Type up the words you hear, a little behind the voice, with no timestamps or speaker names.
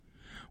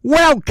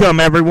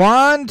Welcome,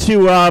 everyone,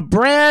 to a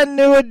brand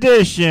new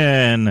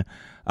edition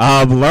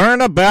of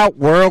Learn About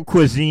World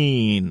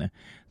Cuisine,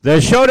 the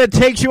show that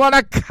takes you on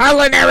a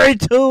culinary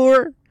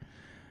tour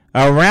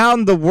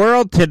around the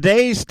world.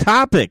 Today's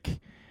topic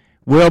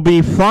will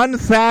be fun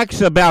facts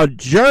about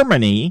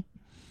Germany,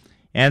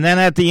 and then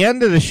at the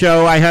end of the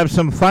show, I have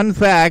some fun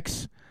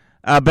facts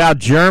about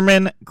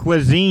German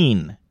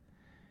cuisine.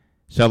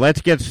 So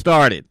let's get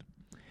started.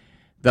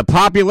 The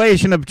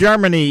population of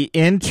Germany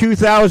in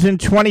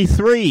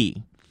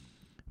 2023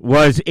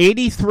 was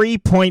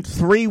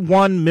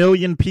 83.31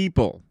 million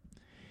people.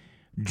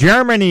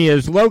 Germany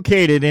is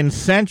located in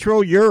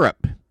Central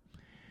Europe.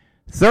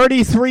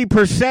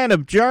 33%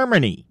 of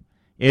Germany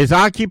is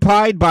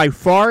occupied by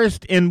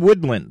forest and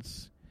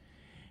woodlands.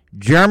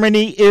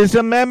 Germany is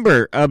a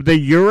member of the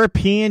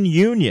European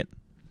Union,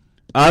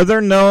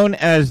 otherwise known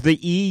as the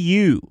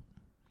EU.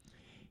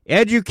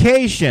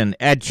 Education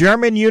at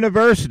German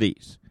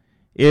universities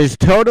is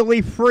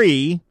totally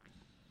free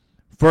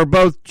for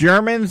both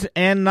Germans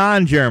and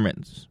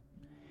non-Germans.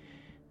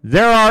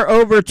 There are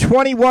over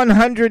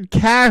 2,100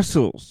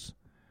 castles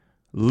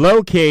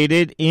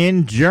located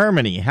in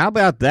Germany. How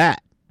about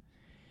that?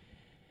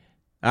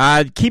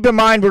 Keep in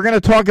mind, we're going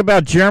to talk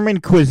about German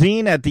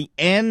cuisine at the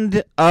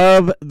end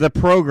of the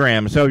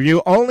program. So if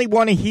you only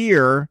want to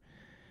hear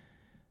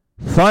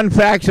fun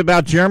facts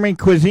about German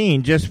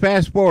cuisine, just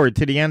fast forward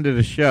to the end of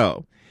the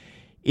show.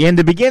 In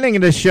the beginning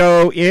of the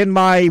show, in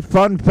my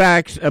fun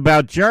facts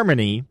about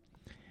Germany,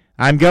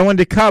 I'm going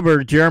to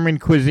cover German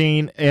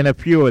cuisine in a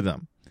few of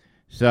them.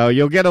 So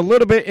you'll get a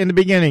little bit in the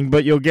beginning,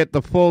 but you'll get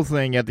the full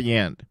thing at the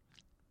end.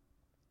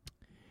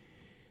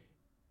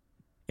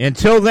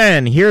 Until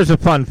then, here's a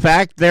fun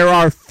fact. There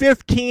are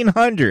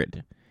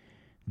 1,500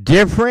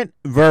 different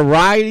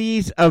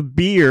varieties of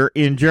beer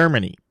in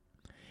Germany.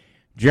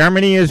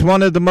 Germany is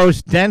one of the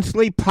most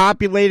densely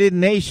populated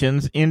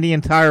nations in the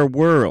entire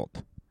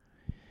world.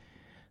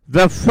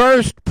 The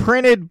first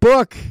printed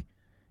book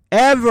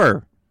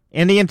ever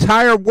in the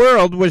entire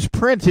world was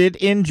printed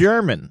in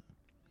German.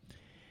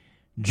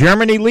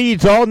 Germany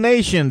leads all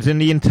nations in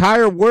the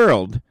entire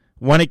world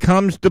when it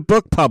comes to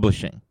book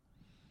publishing.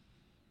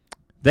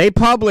 They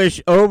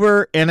publish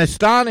over an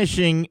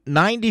astonishing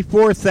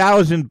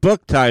 94,000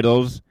 book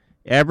titles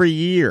every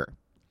year.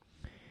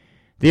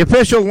 The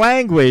official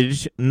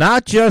language,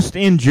 not just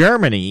in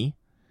Germany,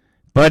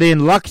 but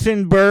in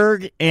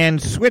Luxembourg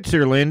and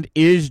Switzerland,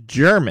 is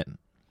German.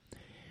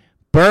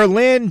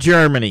 Berlin,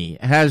 Germany,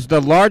 has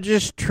the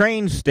largest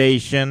train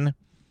station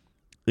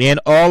in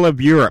all of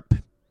Europe.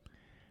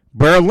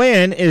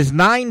 Berlin is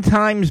 9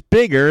 times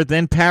bigger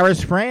than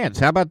Paris, France.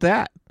 How about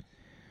that?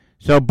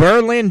 So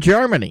Berlin,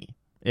 Germany,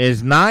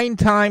 is 9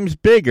 times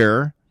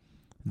bigger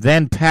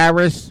than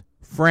Paris,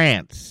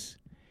 France.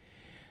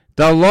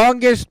 The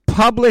longest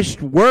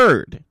published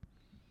word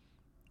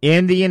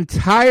in the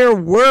entire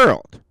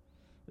world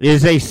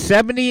is a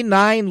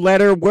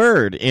 79-letter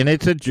word, and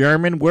it's a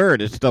German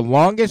word. It's the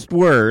longest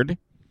word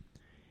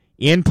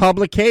in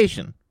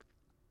publication.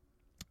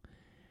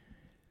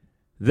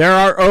 There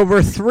are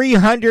over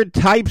 300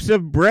 types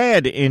of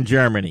bread in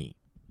Germany.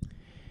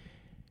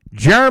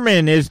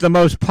 German is the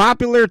most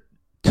popular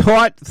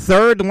taught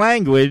third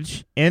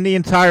language in the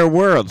entire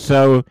world.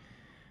 So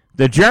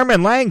the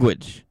German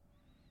language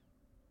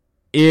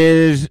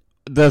is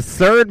the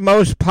third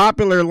most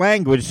popular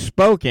language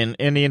spoken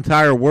in the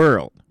entire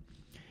world.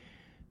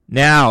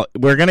 Now,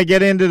 we're going to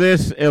get into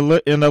this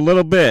in a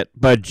little bit,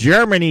 but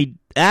Germany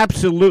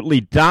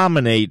absolutely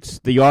dominates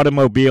the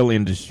automobile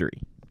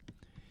industry.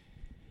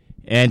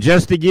 And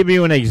just to give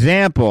you an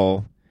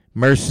example,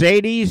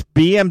 Mercedes,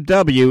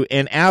 BMW,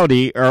 and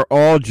Audi are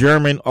all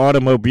German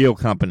automobile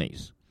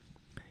companies.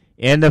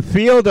 In the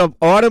field of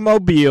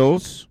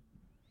automobiles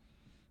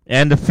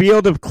and the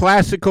field of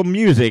classical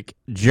music,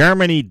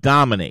 Germany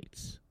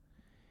dominates.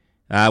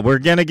 We're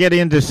going to get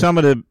into some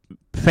of the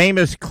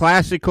famous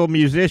classical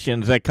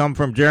musicians that come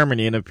from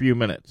Germany in a few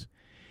minutes.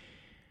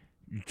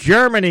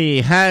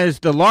 Germany has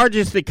the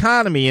largest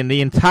economy in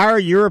the entire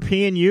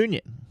European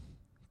Union.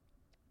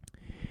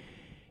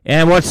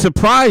 And what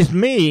surprised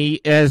me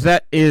is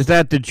that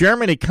the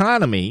German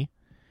economy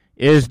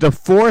is the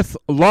 4th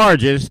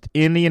largest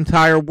in the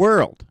entire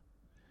world.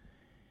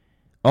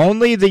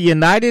 Only the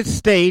United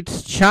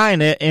States,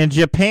 China, and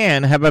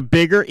Japan have a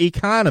bigger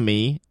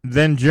economy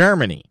than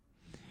Germany.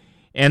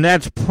 And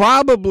that's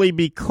probably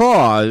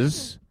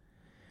because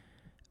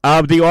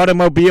of the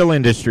automobile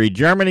industry.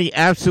 Germany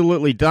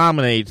absolutely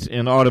dominates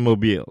in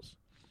automobiles.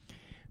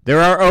 There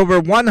are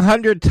over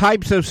 100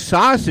 types of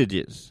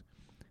sausages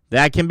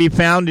that can be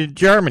found in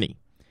Germany.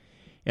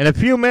 In a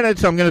few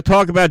minutes, I'm going to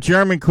talk about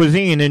German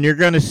cuisine, and you're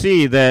going to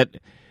see that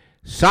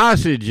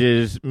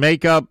sausages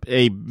make up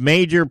a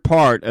major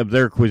part of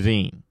their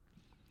cuisine.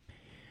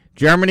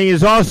 Germany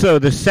is also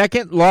the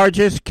 2nd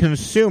largest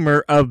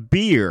consumer of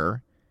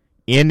beer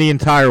in the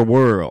entire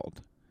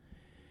world.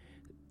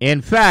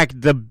 In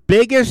fact, the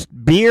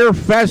biggest beer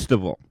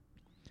festival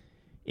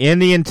in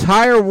the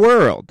entire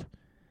world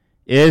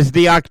is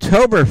the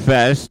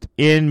Oktoberfest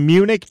in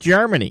Munich,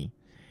 Germany.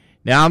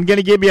 Now, I'm going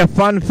to give you a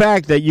fun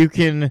fact that you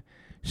can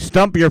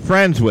stump your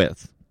friends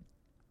with.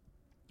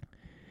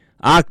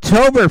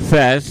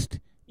 Oktoberfest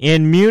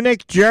in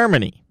Munich,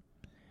 Germany,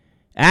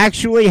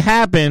 actually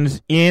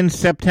happens in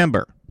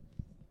September.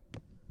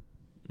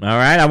 All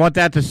right, I want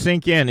that to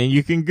sink in, and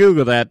you can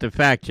Google that to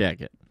fact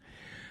check it.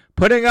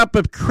 Putting up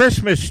a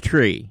Christmas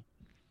tree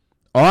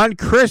on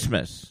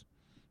Christmas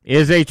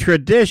is a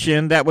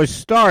tradition that was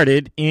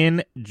started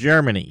in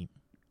Germany.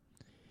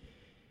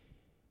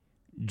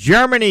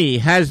 Germany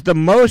has the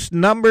most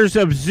numbers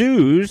of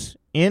zoos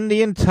in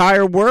the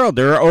entire world.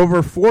 There are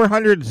over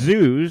 400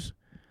 zoos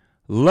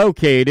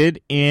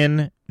located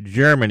in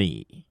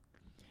Germany.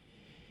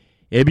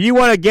 If you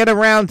want to get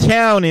around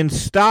town in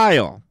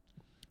style,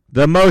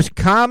 the most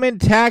common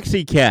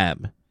taxi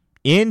cab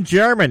in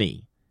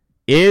Germany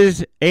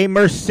is a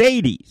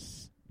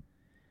Mercedes.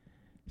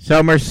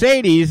 So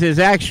Mercedes is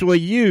actually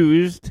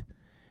used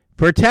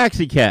for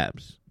taxi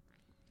cabs.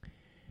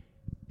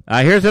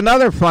 Here's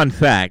another fun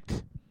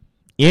fact.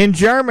 In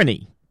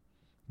Germany,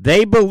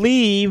 they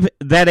believe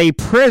that a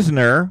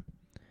prisoner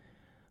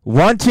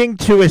wanting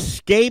to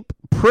escape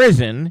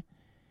prison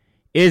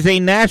is a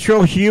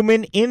natural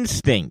human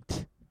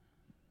instinct.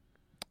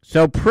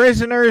 So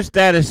prisoners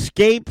that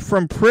escape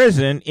from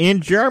prison in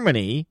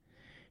Germany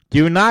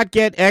do not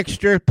get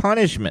extra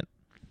punishment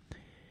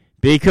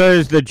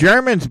because the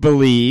Germans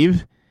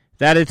believe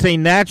that it's a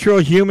natural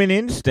human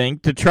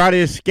instinct to try to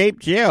escape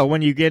jail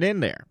when you get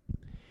in there.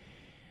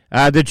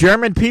 The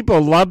German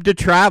people love to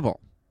travel.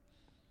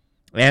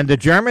 And the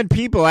German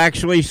people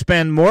actually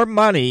spend more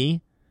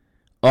money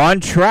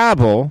on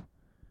travel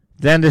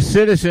than the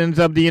citizens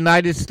of the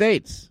United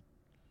States.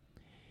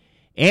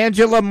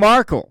 Angela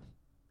Merkel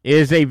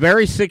is a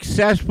very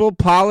successful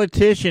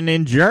politician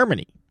in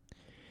Germany.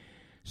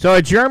 So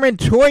a German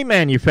toy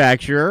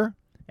manufacturer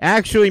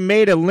actually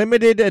made a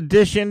limited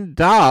edition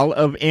doll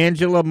of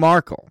Angela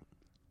Merkel.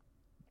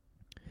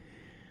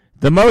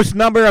 The most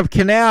number of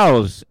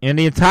canals in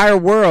the entire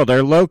world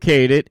are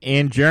located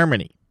in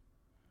Germany.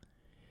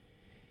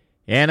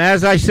 And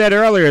as I said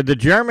earlier, the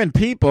German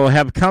people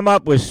have come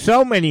up with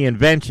so many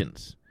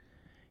inventions.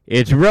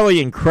 It's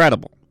really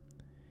incredible.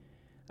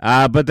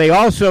 But they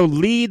also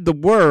lead the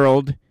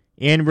world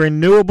in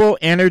renewable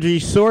energy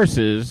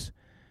sources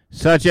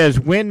such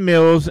as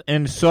windmills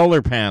and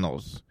solar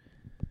panels.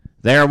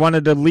 They are one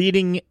of the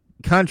leading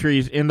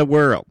countries in the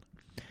world.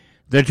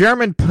 The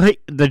German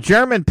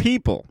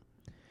people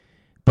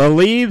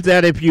believe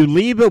that if you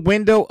leave a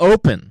window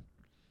open,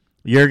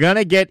 you're going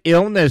to get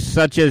illness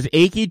such as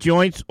achy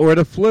joints or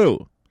the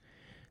flu.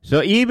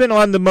 So even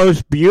on the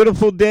most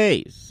beautiful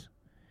days,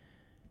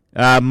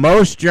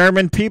 most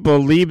German people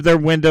leave their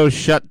windows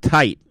shut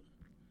tight.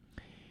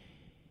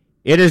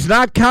 It is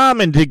not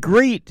common to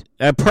greet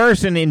a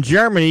person in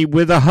Germany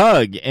with a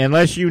hug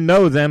unless you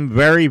know them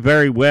very,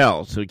 very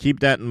well. So keep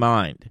that in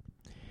mind.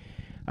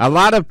 A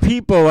lot of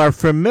people are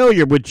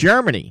familiar with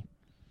Germany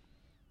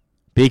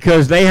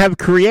because they have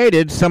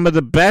created some of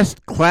the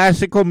best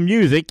classical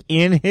music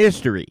in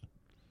history.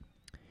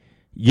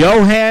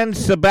 Johann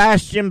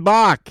Sebastian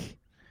Bach,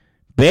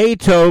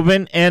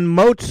 Beethoven, and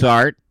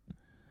Mozart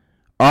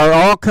are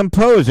all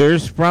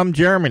composers from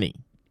Germany.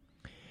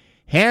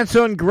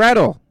 Hansel and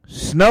Gretel,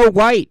 Snow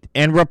White,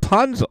 and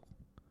Rapunzel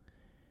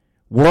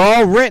were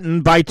all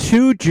written by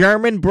two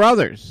German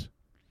brothers,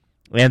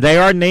 and they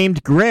are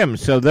named Grimm.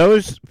 So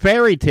those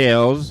fairy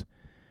tales,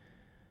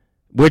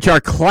 which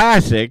are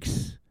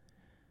classics,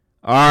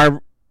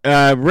 are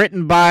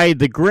written by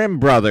the Grimm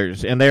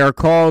brothers, and they are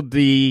called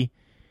the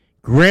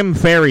Grimm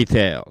fairy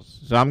tales.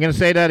 So I'm going to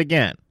say that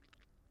again.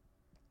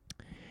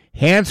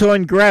 Hansel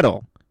and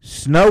Gretel,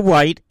 Snow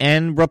White,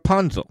 and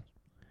Rapunzel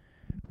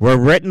were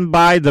written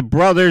by the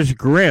brothers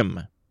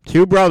Grimm,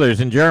 two brothers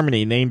in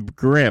Germany named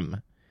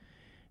Grimm,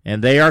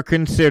 and they are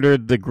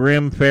considered the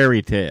Grimm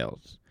fairy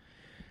tales.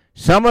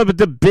 Some of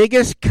the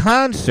biggest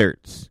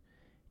concerts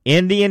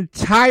in the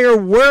entire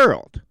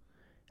world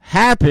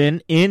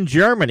happen in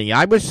Germany.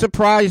 I was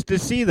surprised to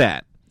see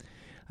that.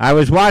 I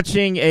was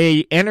watching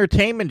a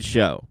entertainment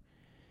show,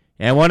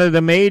 and one of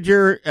the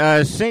major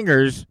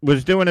singers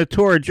was doing a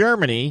tour of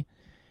Germany,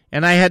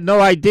 and I had no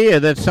idea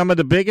that some of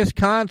the biggest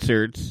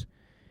concerts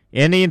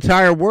in the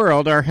entire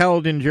world are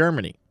held in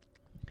Germany.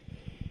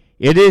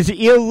 It is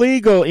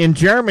illegal in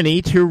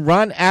Germany to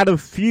run out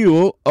of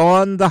fuel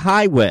on the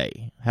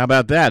highway. How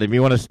about that? If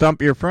you want to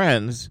stump your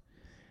friends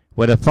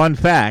with a fun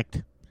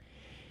fact.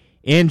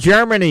 In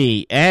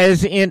Germany,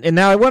 and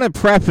now I want to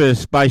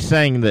preface by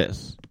saying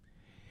this.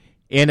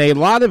 In a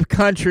lot of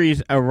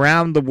countries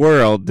around the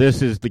world,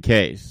 this is the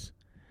case.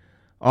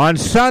 On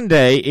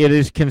Sunday, it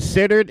is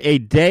considered a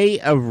day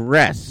of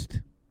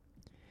rest.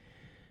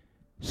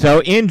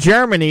 So in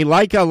Germany,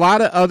 like a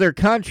lot of other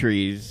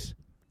countries,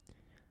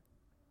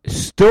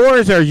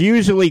 stores are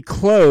usually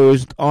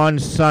closed on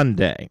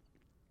Sunday.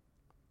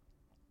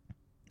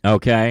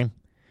 Okay?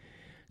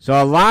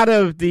 So a lot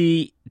of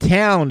the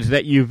towns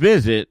that you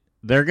visit,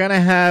 they're going to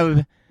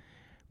have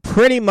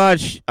pretty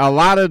much a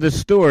lot of the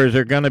stores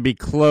are going to be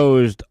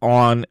closed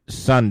on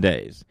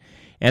Sundays.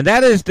 And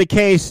that is the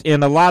case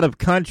in a lot of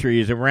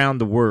countries around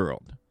the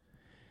world.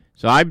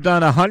 So I've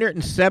done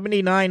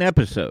 179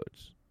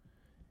 episodes.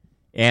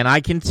 And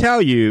I can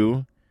tell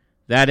you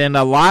that in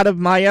a lot of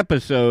my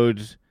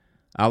episodes,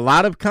 a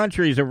lot of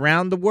countries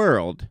around the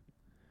world,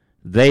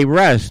 they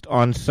rest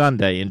on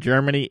Sunday. And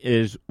Germany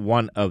is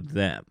one of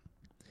them.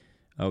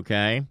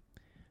 Okay?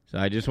 So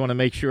I just want to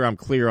make sure I'm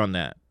clear on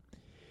that.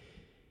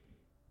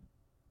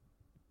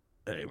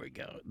 There we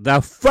go.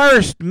 The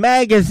first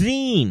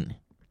magazine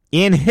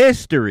in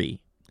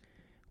history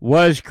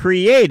was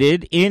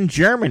created in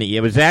Germany.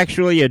 It was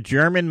actually a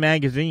German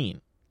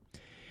magazine.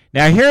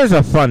 Now, here's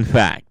a fun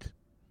fact.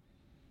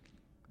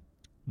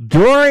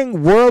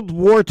 During World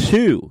War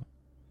II,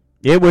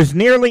 it was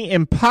nearly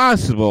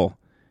impossible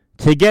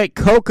to get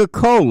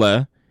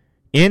Coca-Cola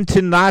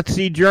into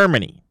Nazi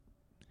Germany.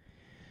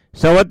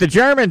 So what the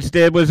Germans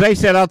did was they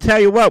said, I'll tell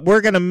you what,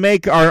 we're going to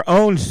make our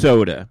own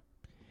soda.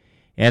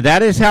 And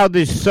that is how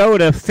this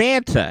soda,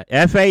 Fanta,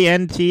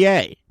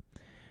 F-A-N-T-A,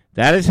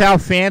 that is how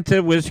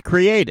Fanta was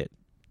created.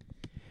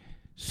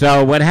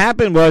 So what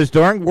happened was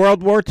during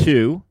World War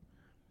II,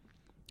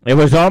 it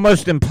was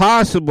almost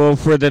impossible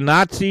for the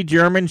Nazi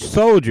German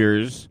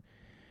soldiers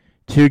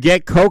to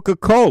get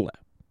Coca-Cola.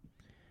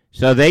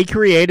 So they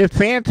created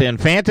Fanta, and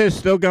Fanta is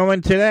still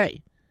going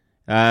today.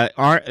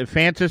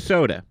 Fanta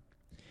soda.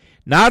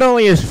 Not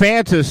only is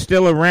Fanta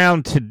still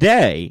around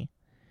today,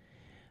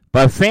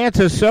 but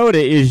Fanta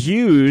soda is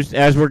used,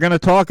 as we're going to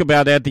talk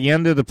about at the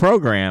end of the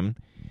program,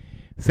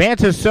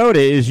 Fanta soda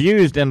is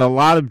used in a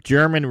lot of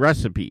German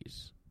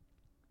recipes.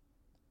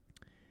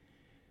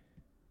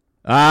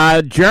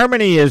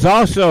 Germany is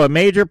also a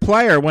major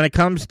player when it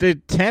comes to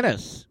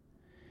tennis.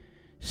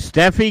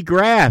 Steffi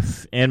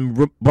Graf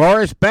and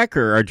Boris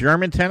Becker are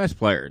German tennis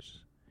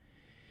players.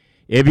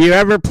 If you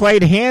ever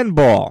played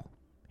handball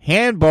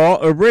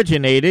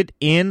originated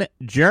in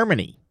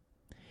Germany.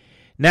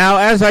 Now,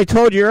 as I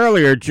told you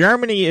earlier,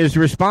 Germany is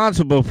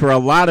responsible for a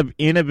lot of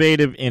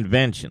innovative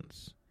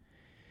inventions.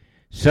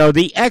 So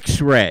the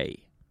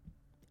X-ray,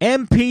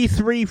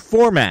 MP3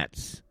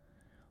 formats,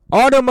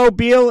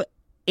 automobile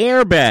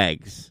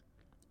airbags,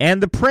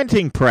 and the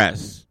printing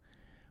press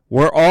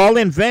were all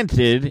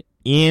invented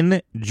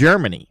in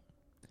Germany.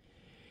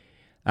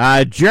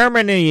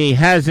 Germany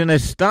has an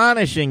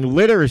astonishing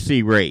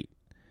literacy rate.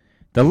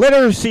 The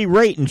literacy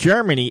rate in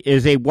Germany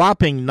is a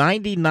whopping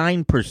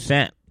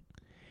 99%.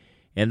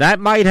 And that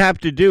might have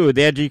to do with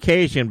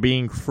education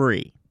being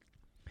free.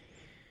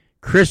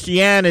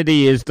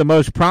 Christianity is the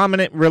most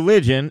prominent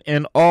religion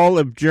in all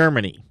of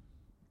Germany.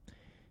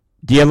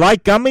 Do you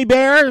like gummy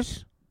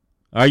bears?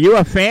 Are you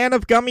a fan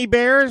of gummy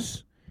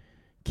bears?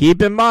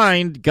 Keep in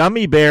mind,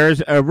 gummy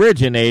bears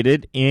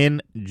originated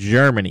in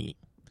Germany.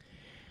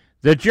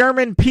 The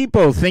German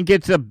people think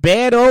it's a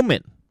bad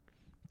omen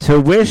to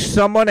wish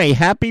someone a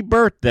happy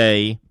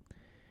birthday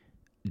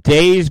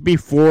days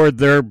before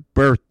their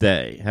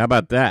birthday. How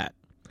about that?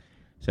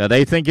 So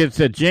they think it's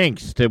a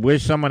jinx to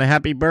wish someone a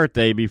happy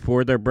birthday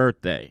before their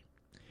birthday.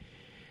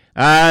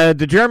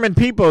 The German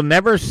people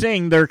never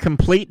sing their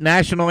complete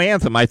national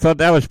anthem. I thought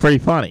that was pretty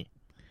funny.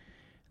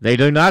 They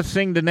do not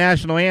sing the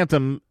national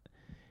anthem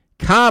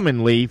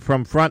commonly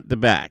from front to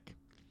back.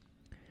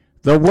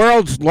 The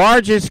world's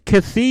largest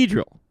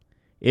cathedral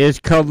is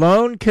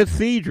Cologne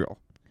Cathedral,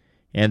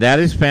 and that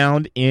is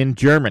found in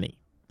Germany.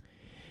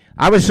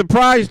 I was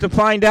surprised to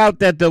find out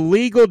that the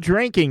legal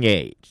drinking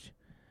age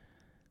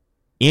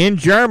in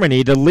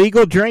Germany, the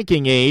legal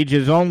drinking age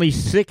is only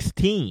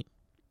 16.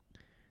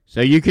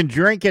 So you can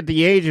drink at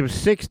the age of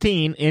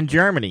 16 in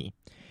Germany.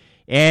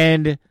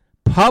 And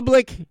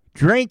public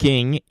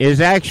drinking is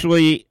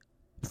actually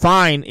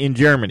fine in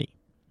Germany.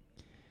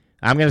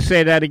 I'm going to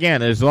say that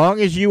again. As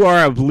long as you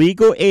are of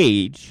legal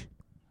age,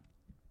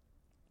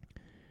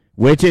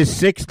 which is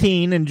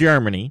 16 in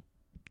Germany,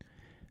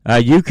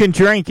 you can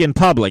drink in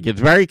public.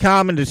 It's very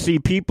common to see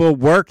people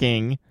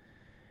working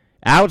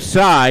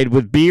outside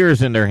with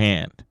beers in their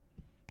hand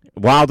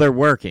while they're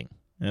working.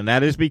 And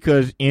that is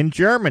because in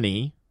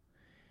Germany,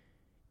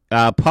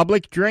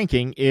 public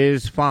drinking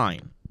is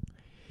fine.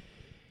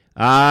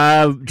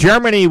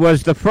 Germany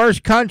was the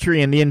first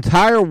country in the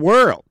entire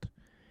world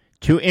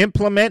to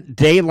implement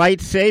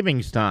daylight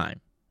savings time.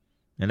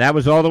 And that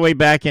was all the way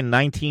back in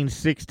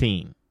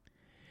 1916.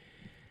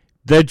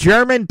 The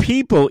German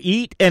people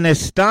eat an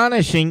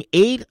astonishing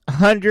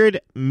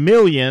 800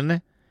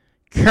 million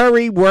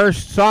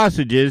currywurst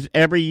sausages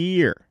every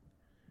year.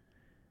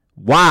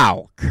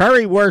 Wow,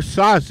 currywurst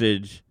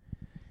sausage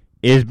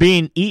is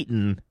being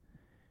eaten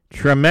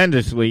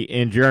tremendously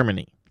in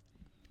Germany.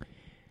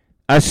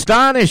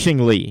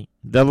 Astonishingly,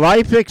 the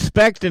life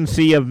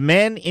expectancy of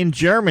men in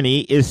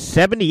Germany is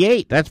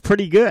 78. That's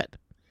pretty good.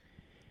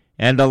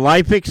 And the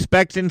life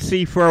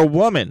expectancy for a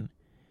woman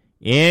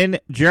in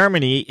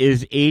Germany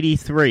is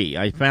 83.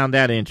 I found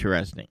that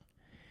interesting.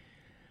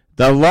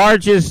 The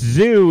largest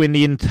zoo in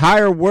the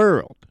entire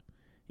world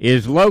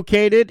is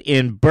located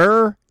in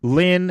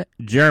Berlin,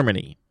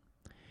 Germany.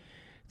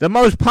 The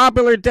most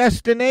popular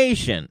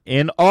destination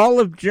in all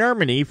of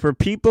Germany for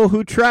people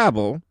who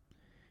travel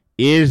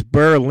is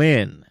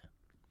Berlin.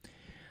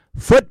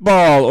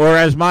 Football, or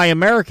as my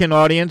American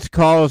audience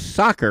calls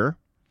soccer,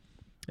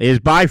 is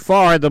by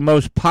far the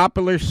most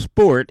popular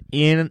sport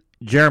in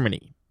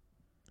Germany.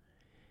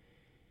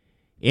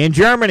 In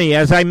Germany,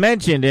 as I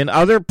mentioned, in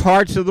other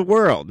parts of the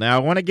world, now I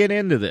want to get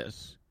into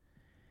this.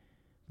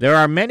 There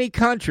are many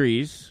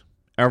countries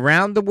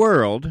around the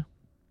world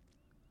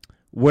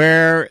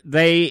where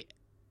they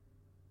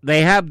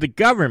have the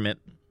government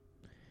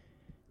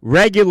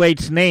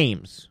regulates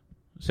names.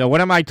 So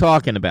what am I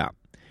talking about?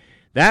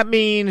 That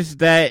means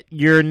that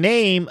your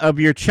name of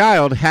your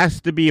child has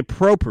to be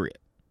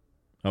appropriate.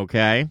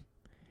 Okay?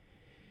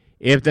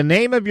 If the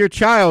name of your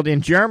child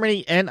in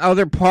Germany and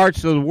other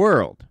parts of the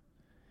world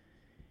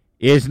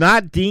is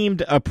not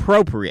deemed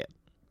appropriate,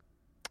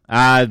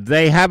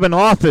 they have an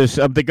office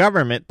of the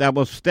government that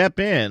will step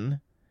in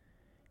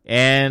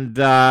and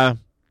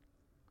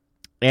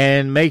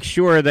make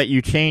sure that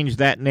you change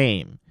that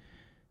name.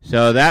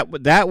 So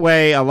that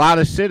way, a lot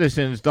of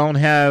citizens don't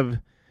have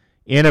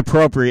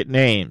inappropriate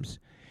names.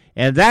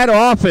 And that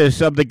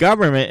office of the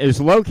government is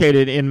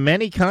located in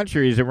many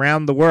countries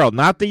around the world,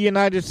 not the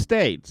United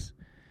States,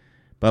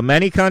 but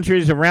many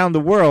countries around the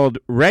world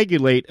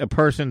regulate a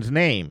person's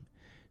name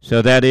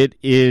so that it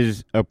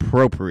is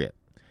appropriate.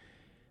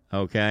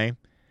 Okay?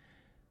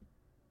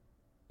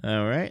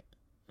 All right.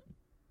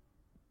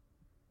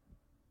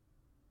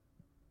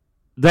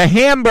 The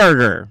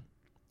hamburger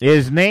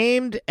is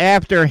named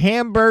after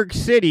Hamburg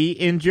City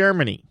in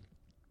Germany.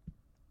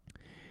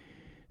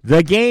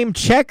 The game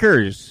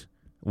checkers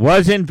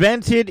was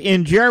invented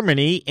in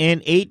Germany in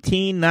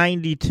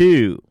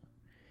 1892.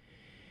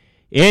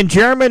 In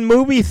German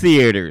movie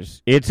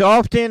theaters, it's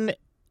often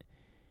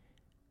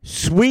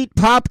sweet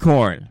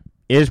popcorn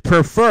is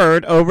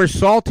preferred over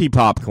salty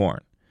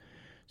popcorn.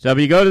 So if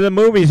you go to the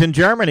movies in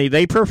Germany,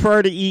 they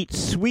prefer to eat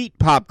sweet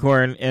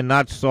popcorn and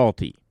not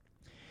salty.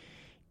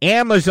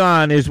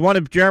 Amazon is one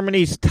of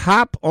Germany's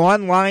top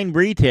online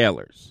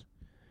retailers.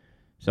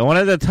 So one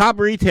of the top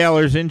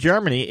retailers in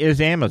Germany is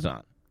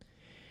Amazon.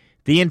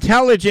 The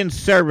intelligence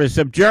service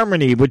of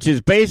Germany, which is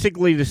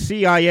basically the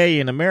CIA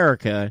in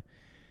America,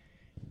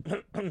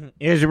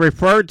 is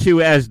referred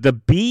to as the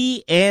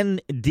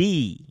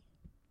BND.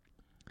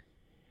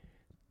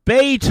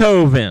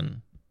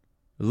 Beethoven,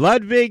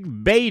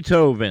 Ludwig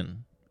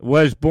Beethoven,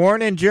 was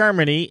born in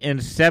Germany in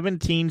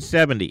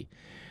 1770.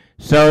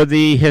 So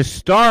the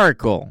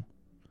historical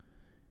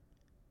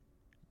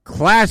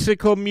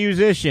classical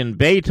musician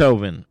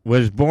Beethoven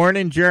was born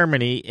in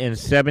Germany in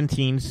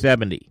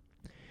 1770.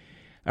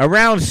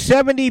 Around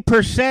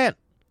 70%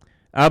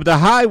 of the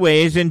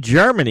highways in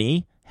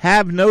Germany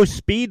have no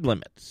speed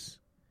limits.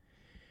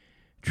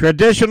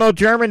 Traditional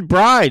German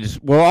brides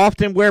will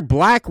often wear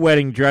black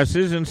wedding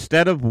dresses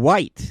instead of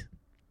white.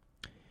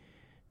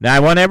 Now,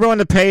 I want everyone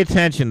to pay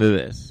attention to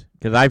this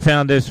because I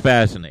found this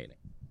fascinating.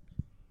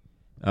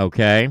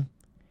 Okay?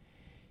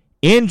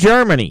 In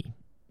Germany,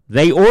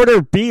 they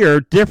order beer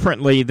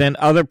differently than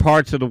other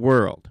parts of the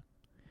world.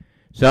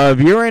 So if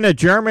you're in a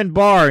German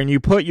bar and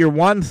you put your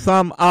one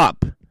thumb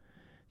up,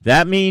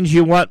 that means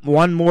you want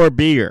one more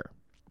beer.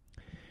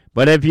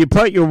 But if you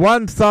put your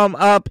one thumb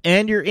up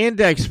and your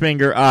index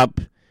finger up,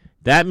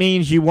 that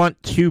means you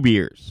want two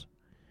beers.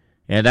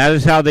 And that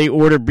is how they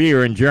order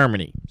beer in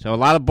Germany. So a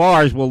lot of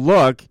bars will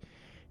look,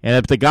 and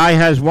if the guy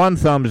has one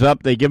thumbs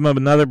up, they give him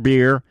another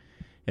beer.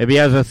 If he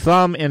has a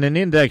thumb and an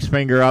index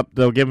finger up,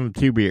 they'll give him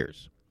two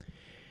beers.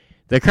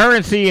 The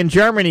currency in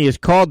Germany is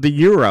called the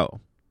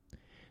euro.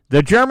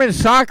 The German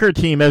soccer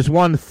team has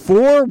won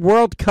 4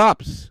 World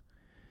Cups.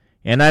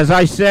 And as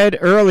I said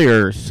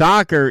earlier,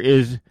 soccer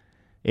is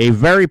a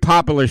very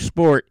popular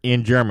sport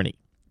in Germany.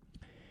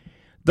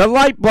 The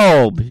light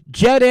bulb,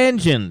 jet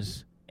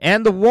engines,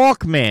 and the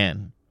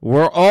Walkman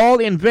were all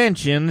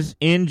inventions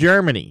in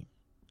Germany.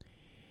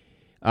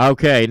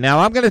 Okay, now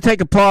I'm going to take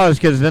a pause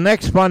because the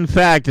next fun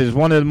fact is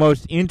one of the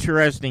most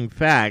interesting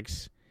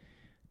facts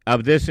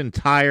of this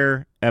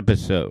entire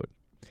episode.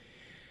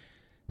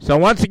 So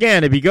once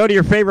again, if you go to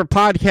your favorite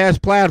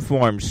podcast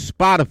platforms,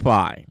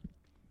 Spotify,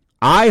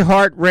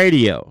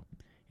 iHeartRadio,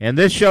 and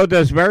this show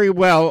does very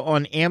well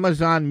on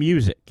Amazon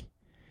Music,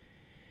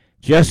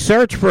 just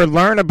search for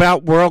Learn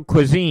About World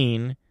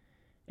Cuisine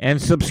and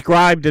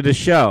subscribe to the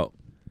show.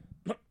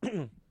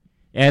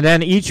 And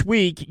then each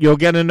week, you'll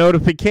get a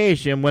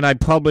notification when I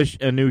publish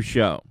a new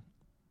show.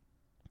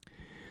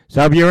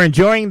 So if you're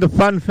enjoying the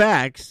fun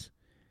facts,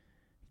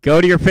 go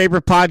to your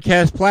favorite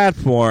podcast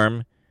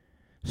platform,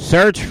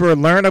 search for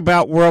Learn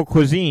About World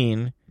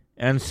Cuisine,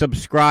 and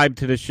subscribe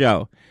to the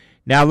show.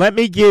 Now, let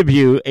me give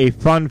you a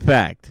fun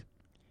fact.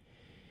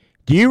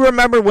 Do you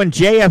remember when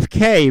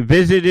JFK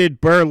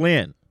visited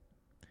Berlin?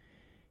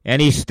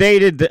 And he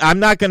stated that, I'm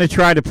not going to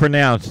try to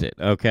pronounce it,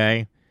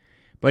 okay?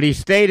 But he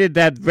stated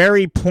that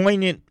very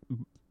poignant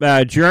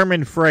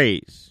German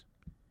phrase.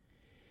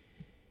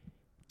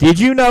 Did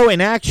you know,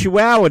 in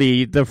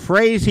actuality, the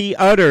phrase he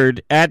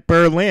uttered at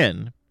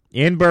Berlin,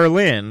 in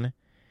Berlin,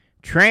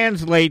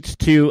 translates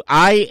to,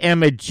 I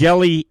am a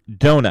jelly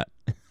donut.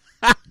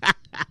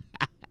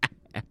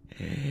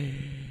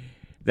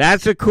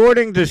 That's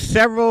according to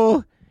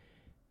several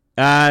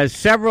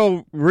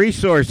several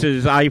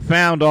resources I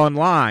found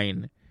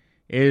online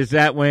is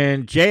that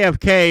when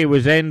JFK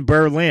was in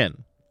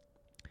Berlin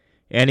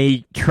and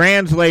he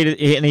translated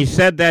and he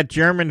said that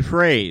German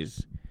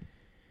phrase,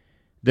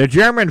 the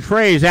German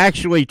phrase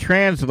actually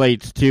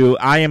translates to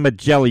 "I am a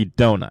jelly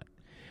donut."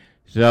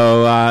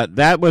 So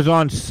that was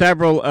on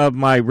several of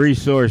my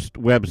resourced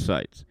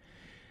websites.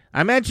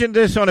 I mentioned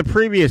this on a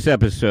previous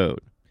episode,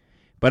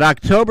 but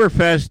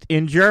Oktoberfest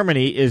in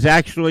Germany is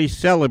actually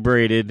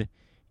celebrated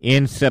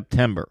in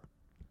September.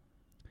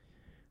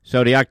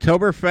 So the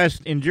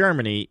Oktoberfest in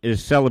Germany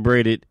is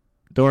celebrated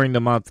during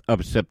the month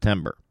of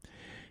September.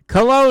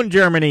 Cologne,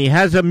 Germany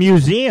has a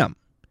museum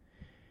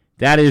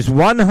that is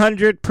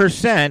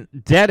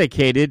 100%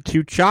 dedicated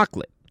to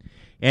chocolate.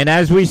 And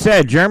as we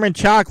said, German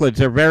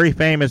chocolates are very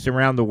famous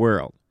around the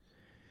world.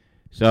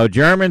 So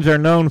Germans are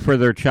known for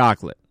their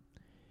chocolate.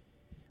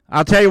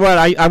 I'll tell you what,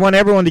 I want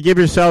everyone to give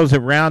yourselves a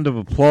round of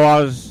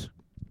applause.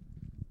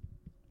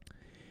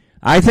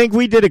 I think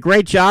we did a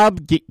great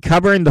job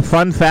covering the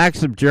fun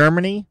facts of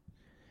Germany.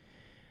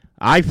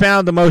 I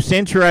found the most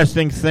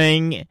interesting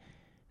thing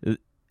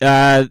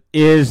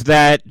is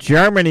that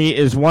Germany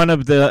is one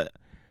of the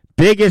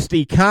biggest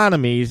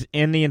economies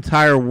in the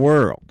entire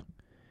world.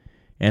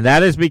 And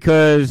that is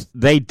because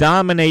they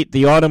dominate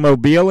the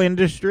automobile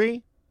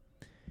industry.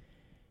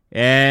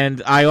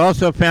 And I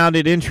also found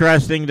it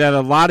interesting that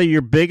a lot of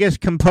your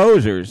biggest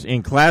composers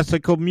in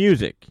classical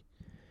music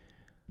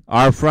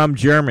are from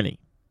Germany.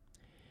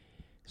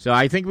 So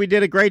I think we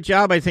did a great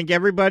job. I think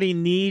everybody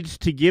needs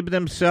to give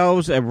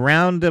themselves a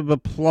round of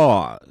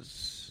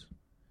applause.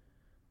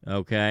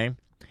 Okay?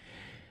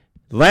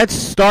 Let's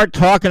start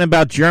talking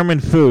about German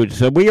food.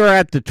 So we are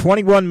at the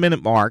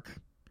 21-minute mark,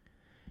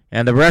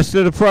 and the rest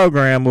of the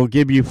program will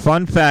give you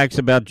fun facts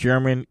about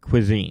German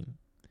cuisine.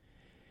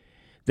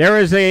 There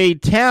is a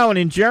town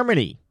in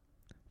Germany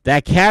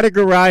that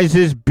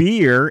categorizes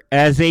beer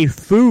as a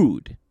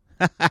food.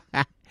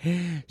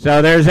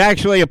 So there's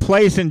actually a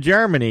place in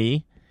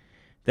Germany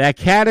that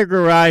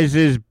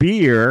categorizes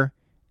beer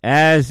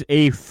as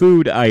a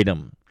food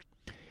item.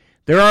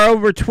 There are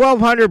over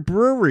 1,200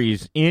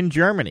 breweries in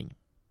Germany.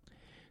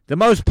 The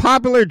most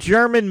popular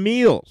German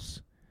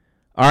meals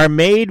are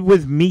made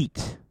with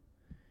meat.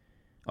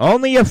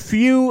 Only a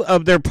few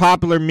of their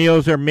popular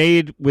meals are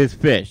made with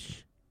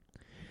fish.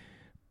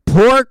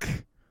 Pork,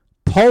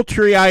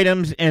 poultry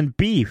items, and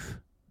beef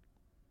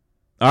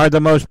are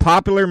the most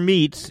popular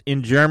meats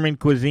in German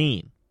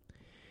cuisine.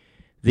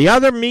 The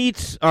other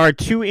meats are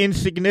too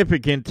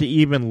insignificant to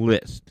even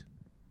list.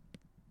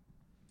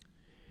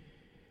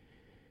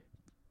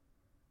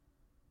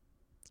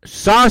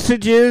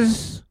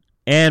 Sausages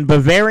and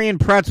Bavarian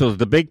pretzels,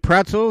 the big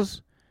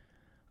pretzels,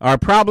 are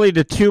probably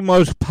the two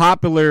most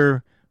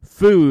popular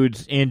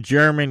foods in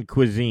German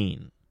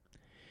cuisine.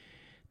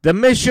 The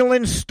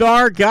Michelin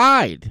Star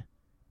Guide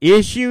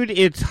issued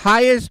its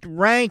highest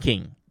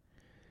ranking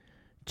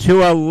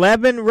to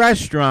 11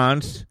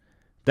 restaurants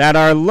that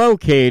are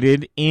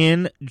located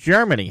in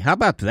Germany. How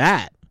about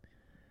that?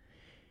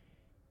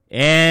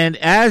 And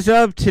as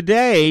of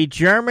today,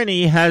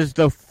 Germany has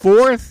the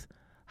fourth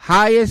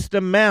highest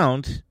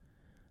amount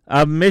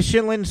of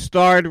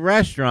Michelin-starred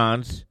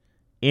restaurants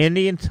in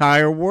the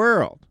entire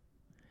world.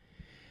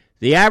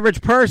 The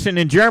average person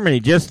in Germany,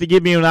 just to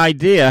give you an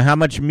idea how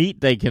much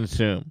meat they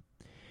consume,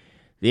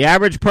 the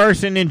average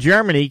person in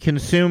Germany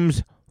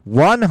consumes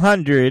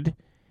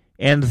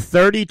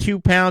 132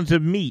 pounds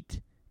of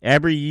meat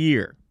every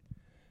year.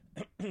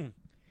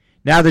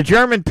 Now, the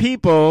German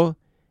people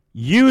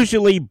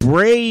usually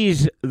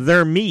braise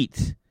their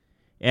meat,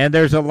 and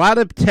there's a lot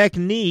of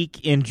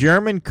technique in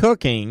German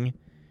cooking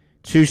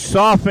to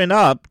soften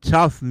up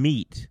tough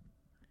meat.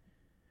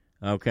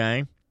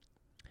 Okay?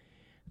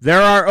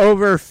 There are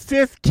over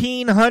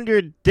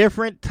 1,500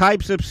 different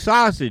types of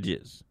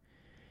sausages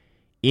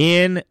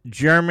in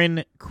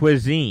German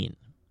cuisine.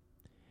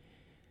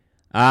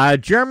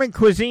 German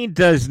cuisine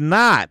does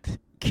not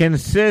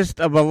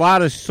consist of a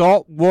lot of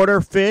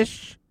saltwater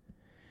fish,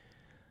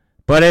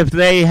 but if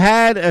they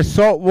had a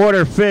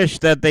saltwater fish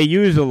that they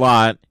use a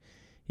lot,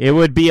 it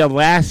would be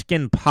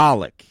Alaskan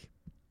pollock.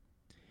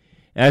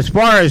 As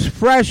far as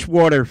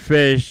freshwater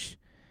fish,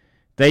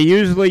 they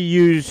usually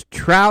use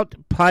trout,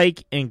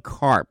 pike, and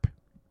carp.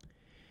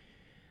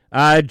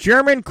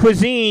 German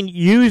cuisine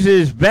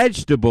uses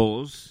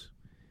vegetables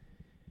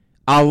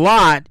a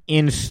lot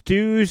in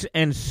stews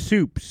and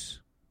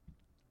soups,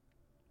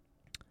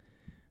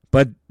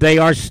 but they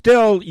are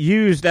still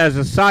used as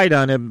a side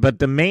item, but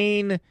the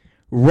main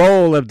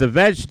role of the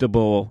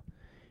vegetable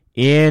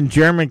in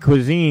German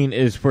cuisine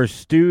is for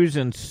stews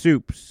and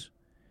soups.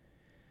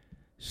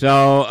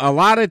 So a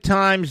lot of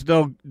times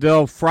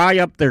they'll fry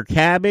up their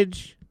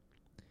cabbage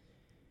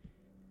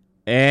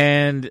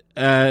and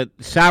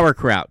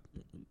sauerkraut.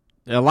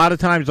 A lot of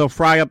times they'll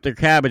fry up their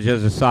cabbage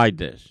as a side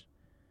dish.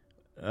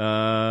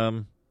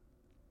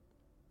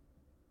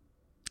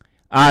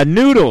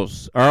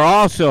 Noodles are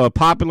also a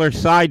popular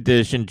side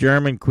dish in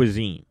German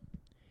cuisine.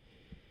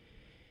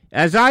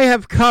 As I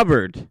have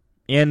covered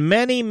in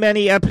many,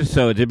 many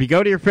episodes. If you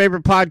go to your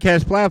favorite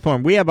podcast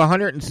platform, we have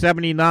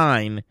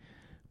 179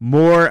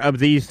 more of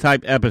these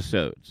type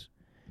episodes.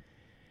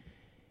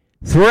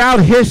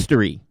 Throughout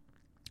history,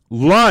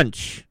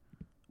 lunch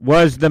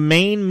was the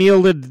main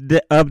meal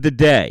of the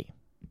day.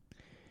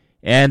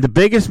 And the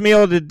biggest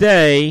meal of the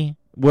day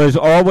was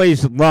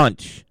always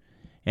lunch.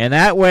 And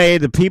that way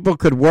the people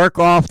could work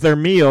off their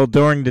meal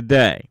during the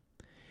day.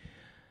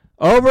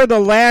 Over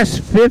the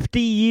last 50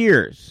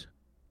 years,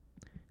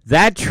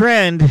 that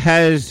trend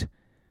has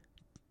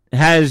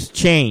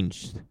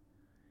changed.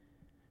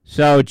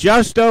 So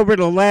just over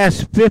the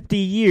last 50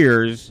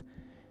 years,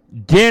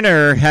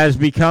 dinner has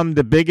become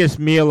the biggest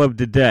meal of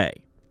the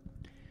day.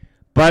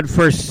 But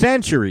for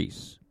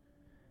centuries,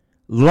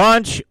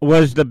 lunch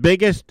was the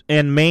biggest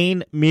and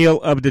main meal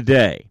of the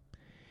day.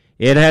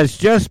 It has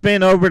just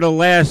been over the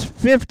last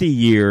 50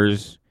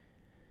 years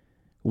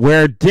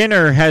where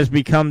dinner has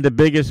become the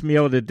biggest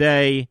meal of the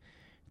day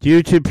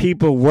due to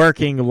people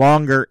working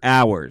longer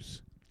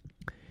hours.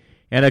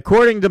 And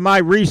according to my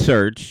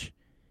research,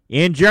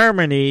 in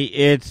Germany,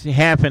 it's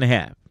half and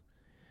half.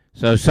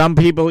 So some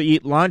people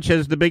eat lunch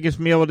as the biggest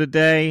meal of the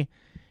day,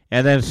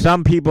 and then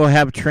some people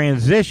have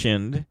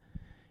transitioned,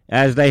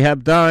 as they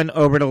have done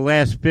over the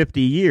last 50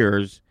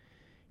 years,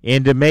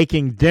 into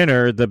making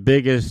dinner the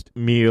biggest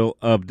meal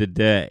of the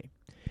day.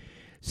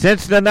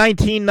 Since the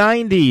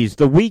 1990s,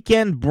 the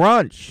weekend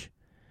brunch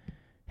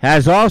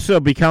has also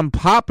become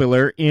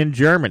popular in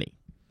Germany.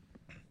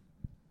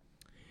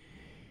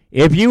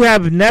 If you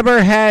have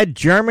never had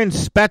German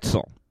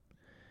Spätzle,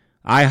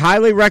 I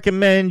highly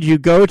recommend you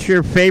go to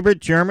your favorite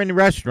German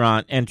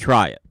restaurant and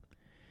try it.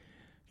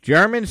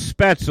 German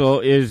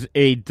Spätzle is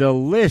a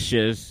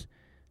delicious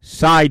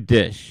side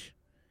dish,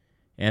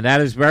 and that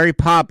is very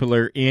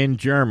popular in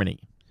Germany.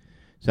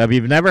 So if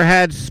you've never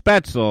had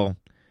Spätzle,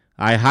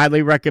 I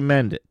highly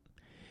recommend it.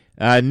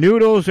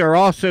 Noodles are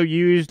also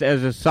used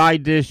as a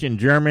side dish in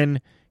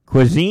German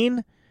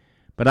cuisine,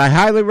 but I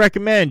highly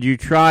recommend you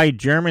try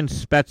German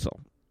Spätzle.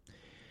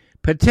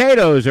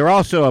 Potatoes are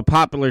also a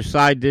popular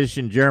side dish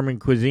in German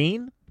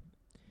cuisine.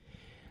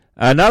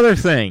 Another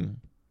thing,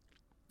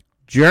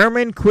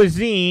 German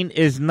cuisine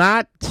is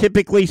not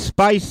typically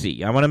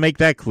spicy. I want to make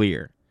that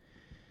clear.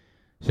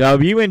 So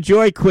if you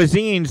enjoy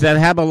cuisines that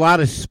have a lot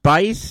of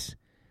spice,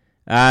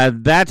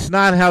 that's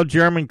not how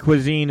German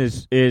cuisine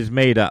is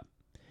made up.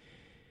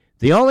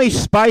 The only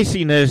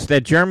spiciness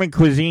that German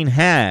cuisine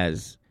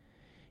has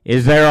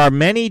is there are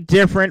many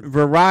different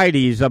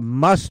varieties of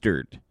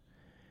mustard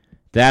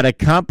that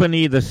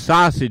accompany the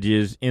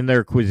sausages in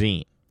their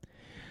cuisine.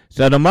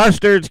 So the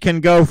mustards can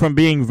go from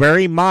being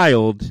very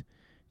mild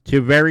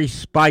to very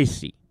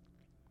spicy.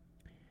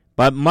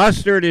 But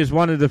mustard is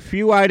one of the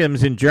few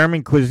items in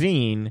German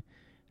cuisine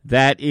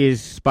that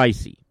is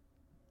spicy.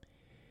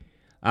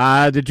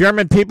 The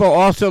German people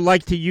also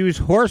like to use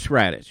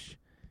horseradish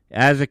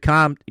as a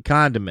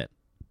condiment.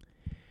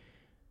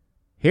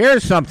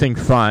 Here's something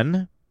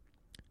fun.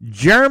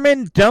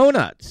 German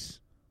donuts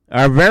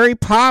are very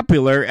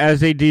popular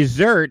as a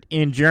dessert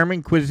in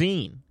German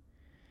cuisine.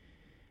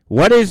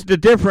 What is the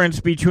difference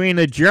between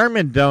a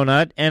German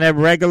donut and a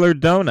regular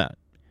donut?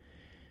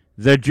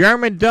 The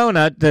German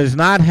donut does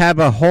not have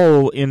a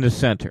hole in the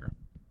center.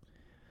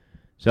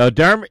 So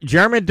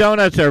German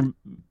donuts are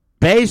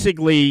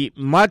basically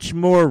much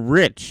more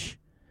rich,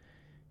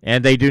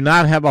 and they do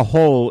not have a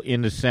hole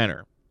in the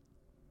center.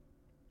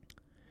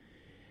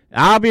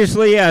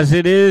 Obviously, as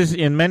it is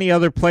in many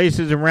other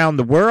places around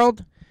the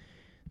world,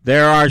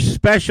 there are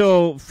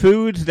special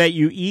foods that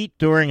you eat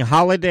during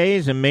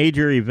holidays and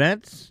major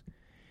events,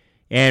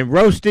 and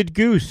roasted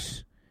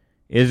goose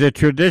is a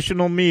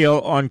traditional meal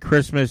on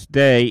Christmas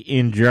Day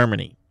in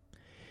Germany.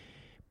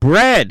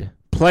 Bread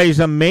plays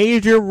a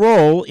major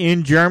role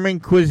in German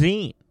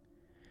cuisine,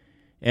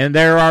 and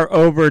there are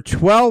over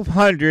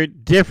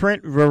 1,200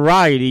 different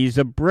varieties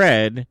of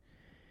bread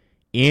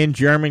in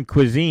German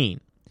cuisine.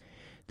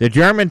 The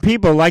German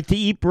people like to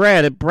eat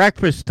bread at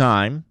breakfast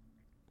time,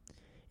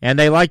 and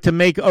they like to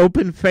make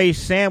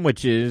open-faced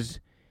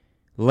sandwiches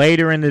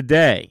later in the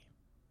day.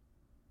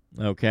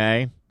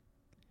 Okay?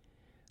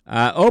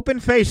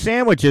 Open-faced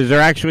sandwiches are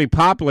actually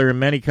popular in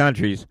many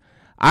countries.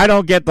 I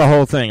don't get the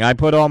whole thing. I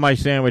put all my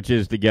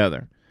sandwiches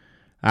together.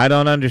 I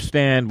don't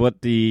understand what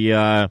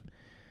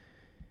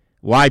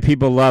why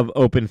people love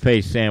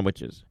open-faced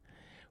sandwiches.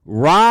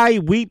 Rye,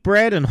 wheat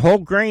bread, and whole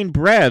grain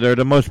bread are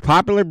the most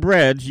popular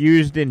breads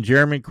used in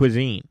German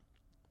cuisine.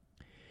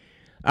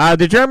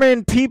 The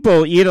German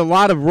people eat a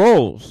lot of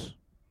rolls.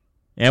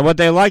 And what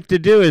they like to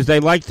do is they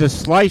like to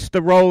slice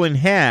the roll in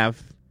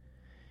half,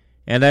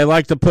 and they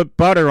like to put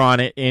butter on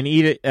it and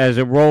eat it as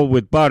a roll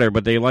with butter,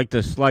 but they like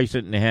to slice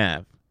it in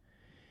half.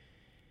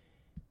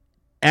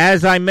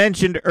 As I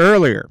mentioned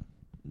earlier,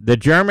 the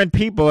German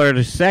people are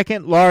the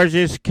second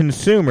largest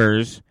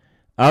consumers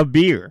of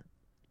beer.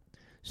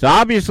 So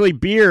obviously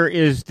beer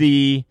is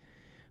the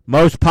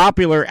most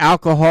popular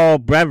alcohol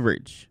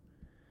beverage,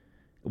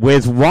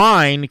 with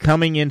wine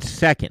coming in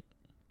second.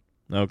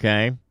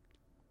 Okay?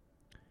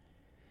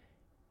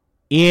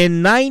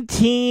 In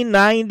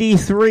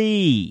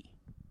 1993,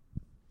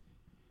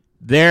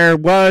 there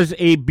was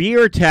a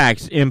beer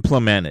tax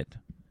implemented.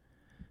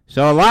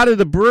 So a lot of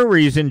the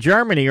breweries in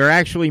Germany are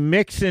actually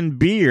mixing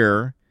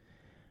beer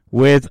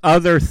with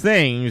other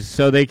things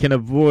so they can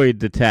avoid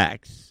the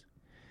tax.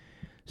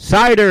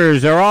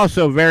 Ciders are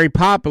also very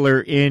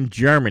popular in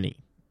Germany.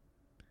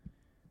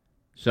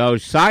 So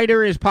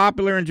cider is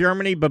popular in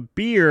Germany, but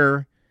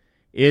beer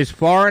is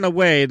far and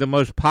away the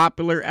most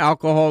popular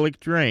alcoholic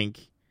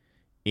drink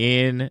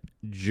in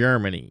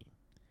Germany.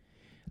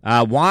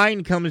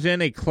 Wine comes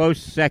in a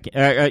close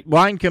second.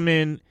 Wine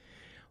comes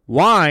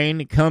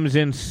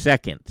in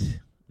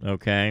second.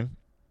 Okay.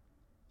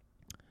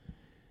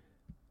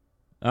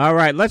 All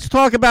right, let's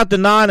talk about the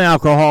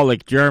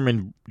non-alcoholic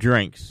German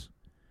drinks.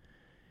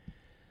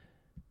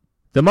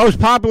 The most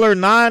popular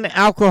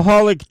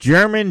non-alcoholic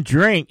German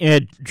drink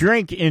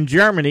in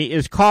Germany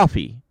is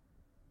coffee.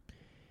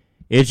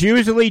 It's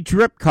usually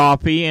drip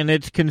coffee, and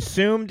it's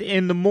consumed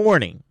in the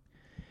morning.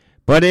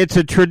 But it's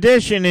a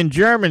tradition in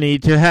Germany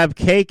to have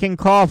cake and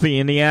coffee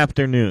in the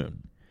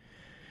afternoon.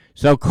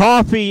 So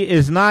coffee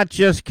is not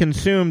just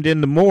consumed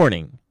in the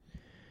morning.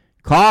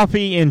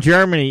 Coffee in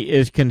Germany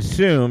is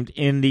consumed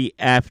in the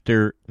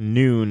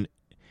afternoon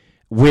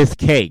with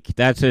cake.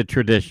 That's a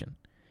tradition.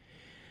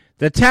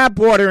 The tap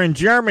water in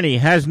Germany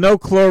has no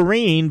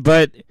chlorine,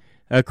 but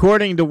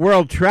according to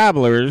World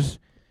Travelers,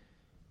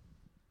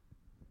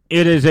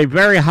 it is a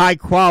very high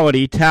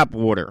quality tap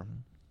water.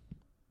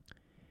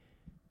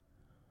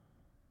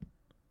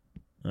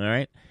 All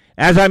right.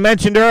 As I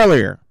mentioned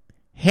earlier,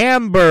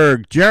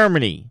 Hamburg,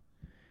 Germany,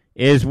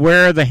 is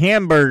where the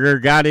hamburger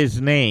got its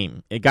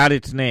name. It got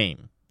its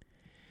name.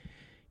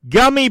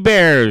 Gummy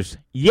bears,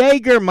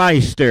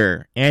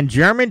 Jägermeister, and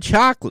German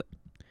chocolate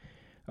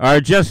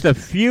are just a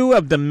few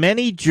of the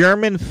many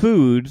German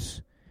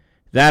foods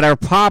that are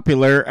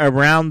popular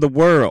around the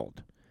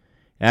world.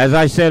 As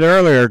I said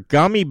earlier,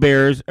 gummy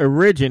bears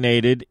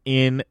originated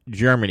in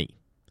Germany.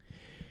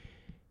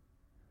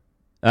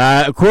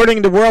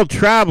 According to World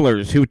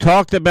Travelers, who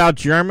talked about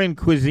German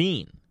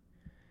cuisine,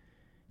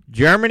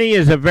 Germany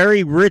is a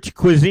very rich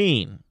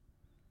cuisine,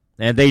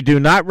 and they do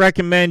not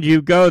recommend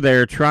you go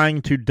there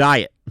trying to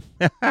diet.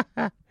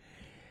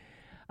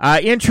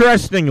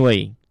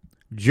 Interestingly,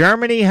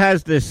 Germany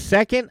has the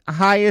second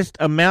highest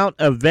amount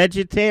of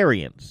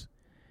vegetarians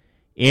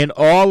in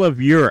all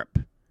of Europe.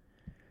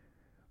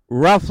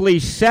 Roughly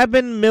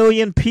 7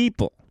 million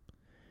people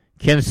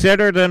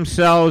consider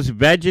themselves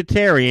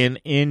vegetarian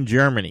in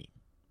Germany.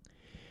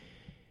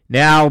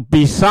 Now,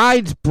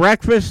 besides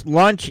breakfast,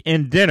 lunch,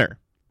 and dinner,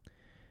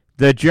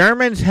 the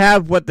Germans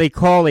have what they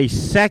call a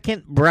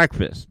second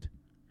breakfast,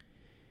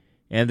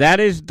 and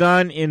that is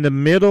done in the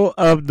middle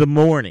of the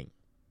morning.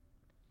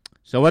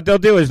 So what they'll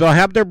do is they'll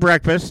have their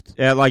breakfast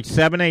at like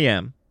 7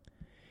 a.m.,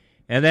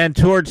 and then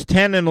towards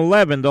 10 and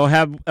 11, they'll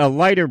have a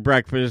lighter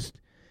breakfast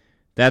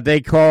that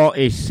they call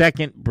a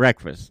second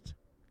breakfast.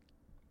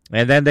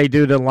 And then they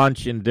do the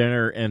lunch and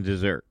dinner and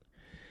dessert.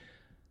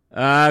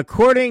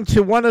 According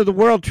to one of the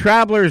World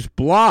Travelers'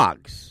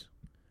 blogs,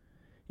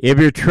 if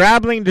you're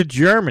traveling to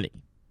Germany,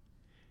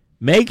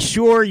 make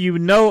sure you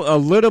know a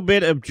little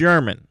bit of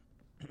German.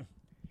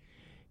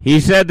 He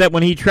said that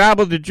when he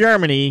traveled to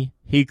Germany,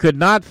 he could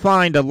not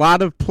find a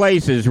lot of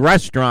places,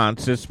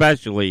 restaurants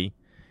especially,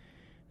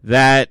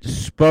 that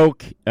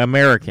spoke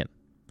American.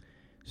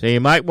 So you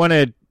might want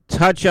to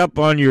touch up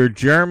on your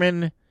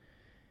German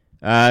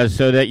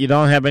so that you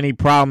don't have any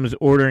problems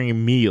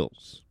ordering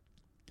meals.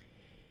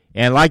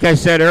 And like I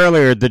said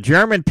earlier, the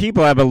German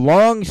people have a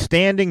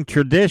long-standing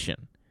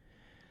tradition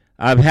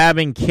of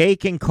having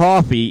cake and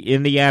coffee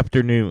in the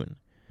afternoon.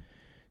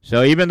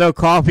 So even though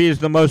coffee is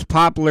the most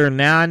popular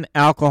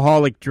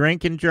non-alcoholic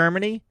drink in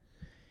Germany,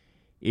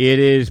 it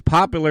is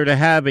popular to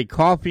have a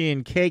coffee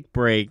and cake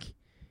break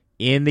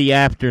in the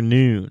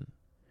afternoon.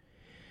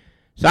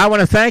 So I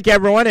want to thank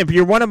everyone. If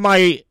you're one of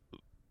my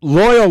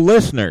loyal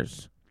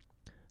listeners,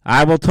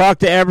 I will talk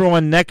to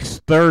everyone next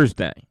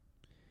Thursday.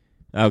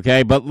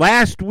 Okay, but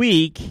last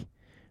week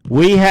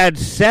we had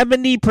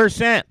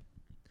 70%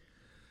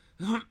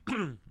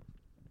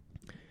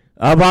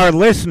 of our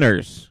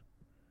listeners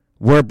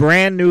were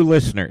brand new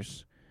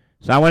listeners.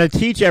 So I want to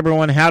teach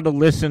everyone how to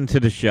listen to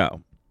the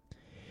show.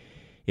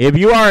 If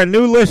you are a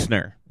new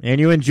listener and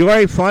you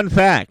enjoy fun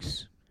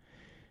facts,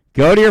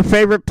 go to your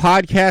favorite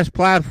podcast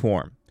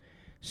platform,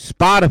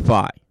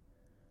 Spotify,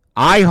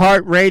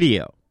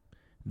 iHeartRadio.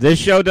 This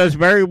show does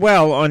very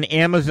well on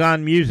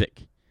Amazon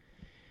Music.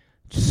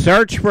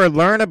 Search for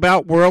Learn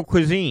About World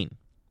Cuisine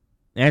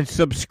and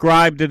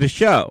subscribe to the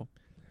show.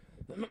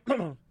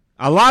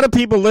 A lot of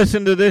people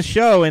listen to this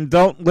show and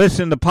don't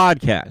listen to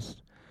podcasts.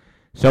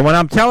 So when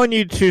I'm telling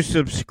you to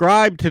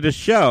subscribe to the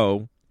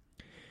show,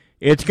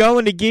 it's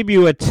going to give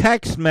you a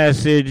text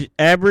message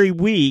every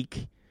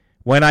week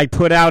when I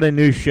put out a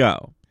new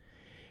show.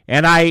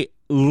 And I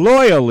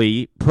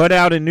loyally put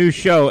out a new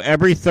show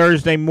every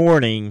Thursday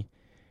morning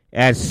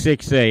at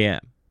 6 a.m.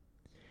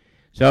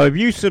 So if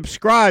you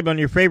subscribe on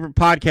your favorite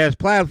podcast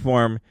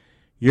platform,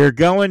 you're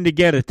going to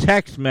get a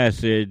text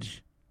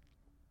message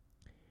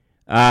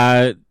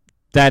that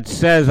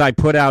says I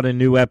put out a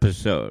new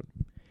episode.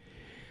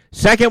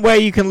 Second way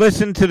you can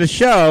listen to the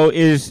show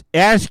is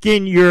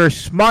asking your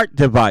smart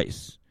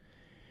device,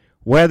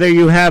 whether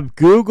you have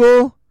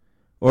Google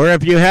or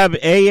if you have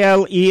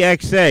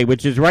Alexa,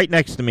 which is right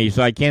next to me,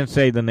 so I can't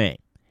say the name.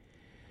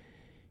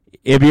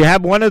 If you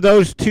have one of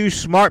those two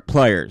smart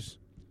players,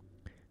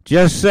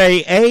 just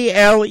say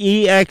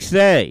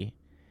Alexa,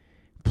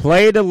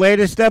 play the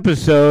latest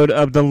episode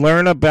of the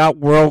Learn About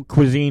World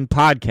Cuisine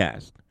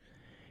podcast,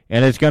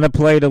 and it's going to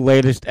play the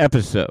latest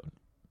episode.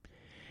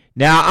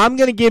 Now, I'm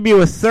going to give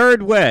you a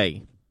third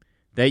way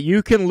that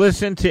you can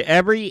listen to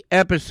every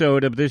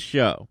episode of this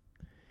show.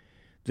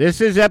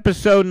 This is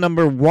episode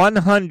number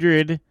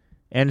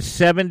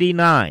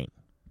 179.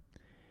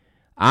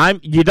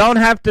 You don't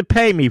have to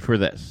pay me for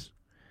this.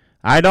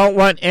 I don't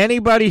want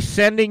anybody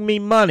sending me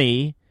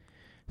money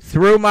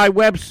through my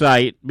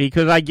website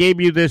because I gave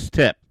you this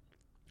tip.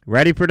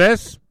 Ready for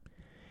this?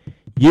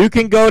 You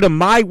can go to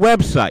my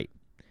website,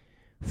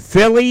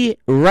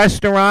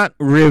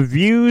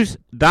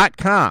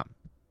 PhillyRestaurantReviews.com.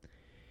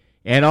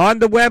 And on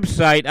the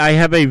website, I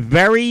have a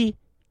very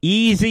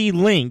easy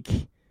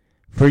link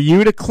for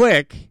you to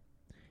click,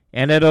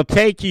 and it'll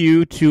take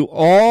you to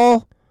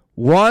all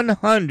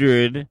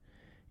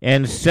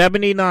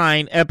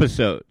 179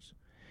 episodes.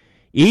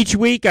 Each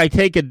week, I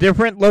take a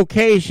different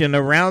location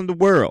around the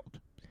world,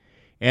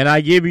 and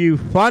I give you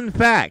fun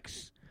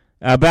facts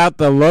about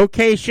the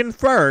location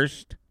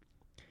first,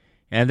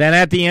 and then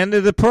at the end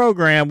of the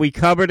program, we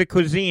cover the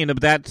cuisine of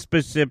that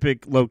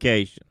specific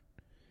location.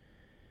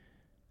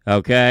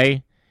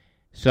 Okay?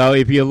 So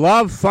if you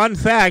love fun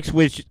facts,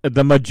 which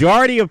the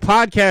majority of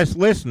podcast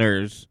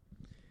listeners,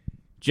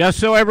 just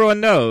so everyone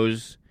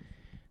knows,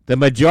 the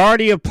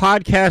majority of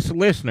podcast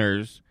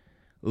listeners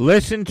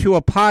listen to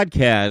a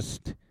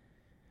podcast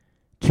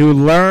to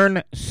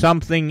learn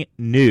something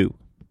new.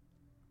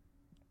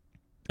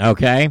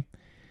 Okay?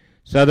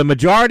 So the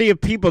majority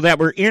of people that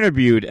were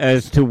interviewed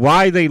as to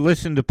why they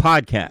listen to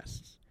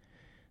podcasts,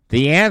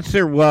 the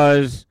answer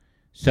was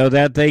so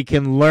that they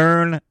can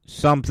learn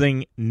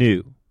something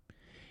new.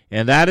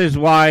 And that is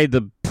why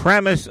the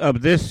premise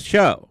of this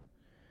show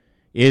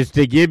is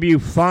to give you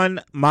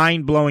fun,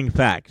 mind-blowing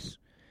facts.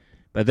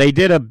 But they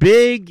did a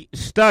big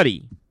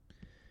study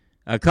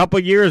a couple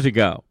years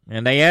ago,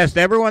 and they asked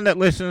everyone that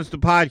listens to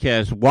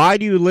podcasts, why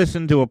do you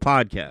listen to a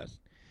podcast?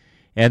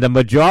 And the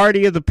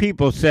majority of the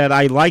people said,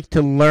 I like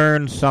to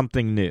learn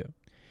something new.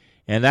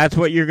 And that's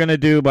what you're going to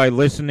do by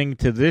listening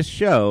to this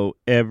show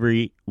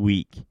every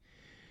week.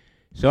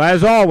 So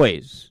as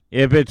always,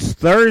 if it's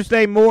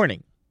Thursday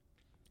morning,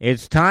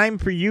 it's time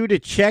for you to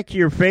check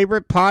your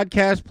favorite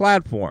podcast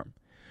platform,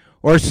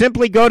 or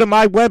simply go to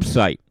my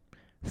website,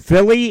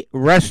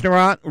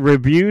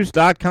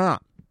 PhillyRestaurantReviews.com,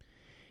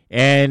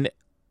 and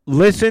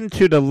listen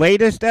to the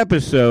latest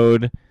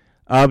episode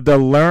of the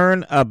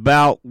Learn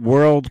About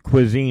World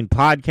Cuisine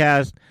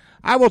podcast.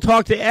 I will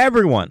talk to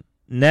everyone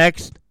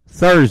next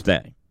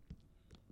Thursday.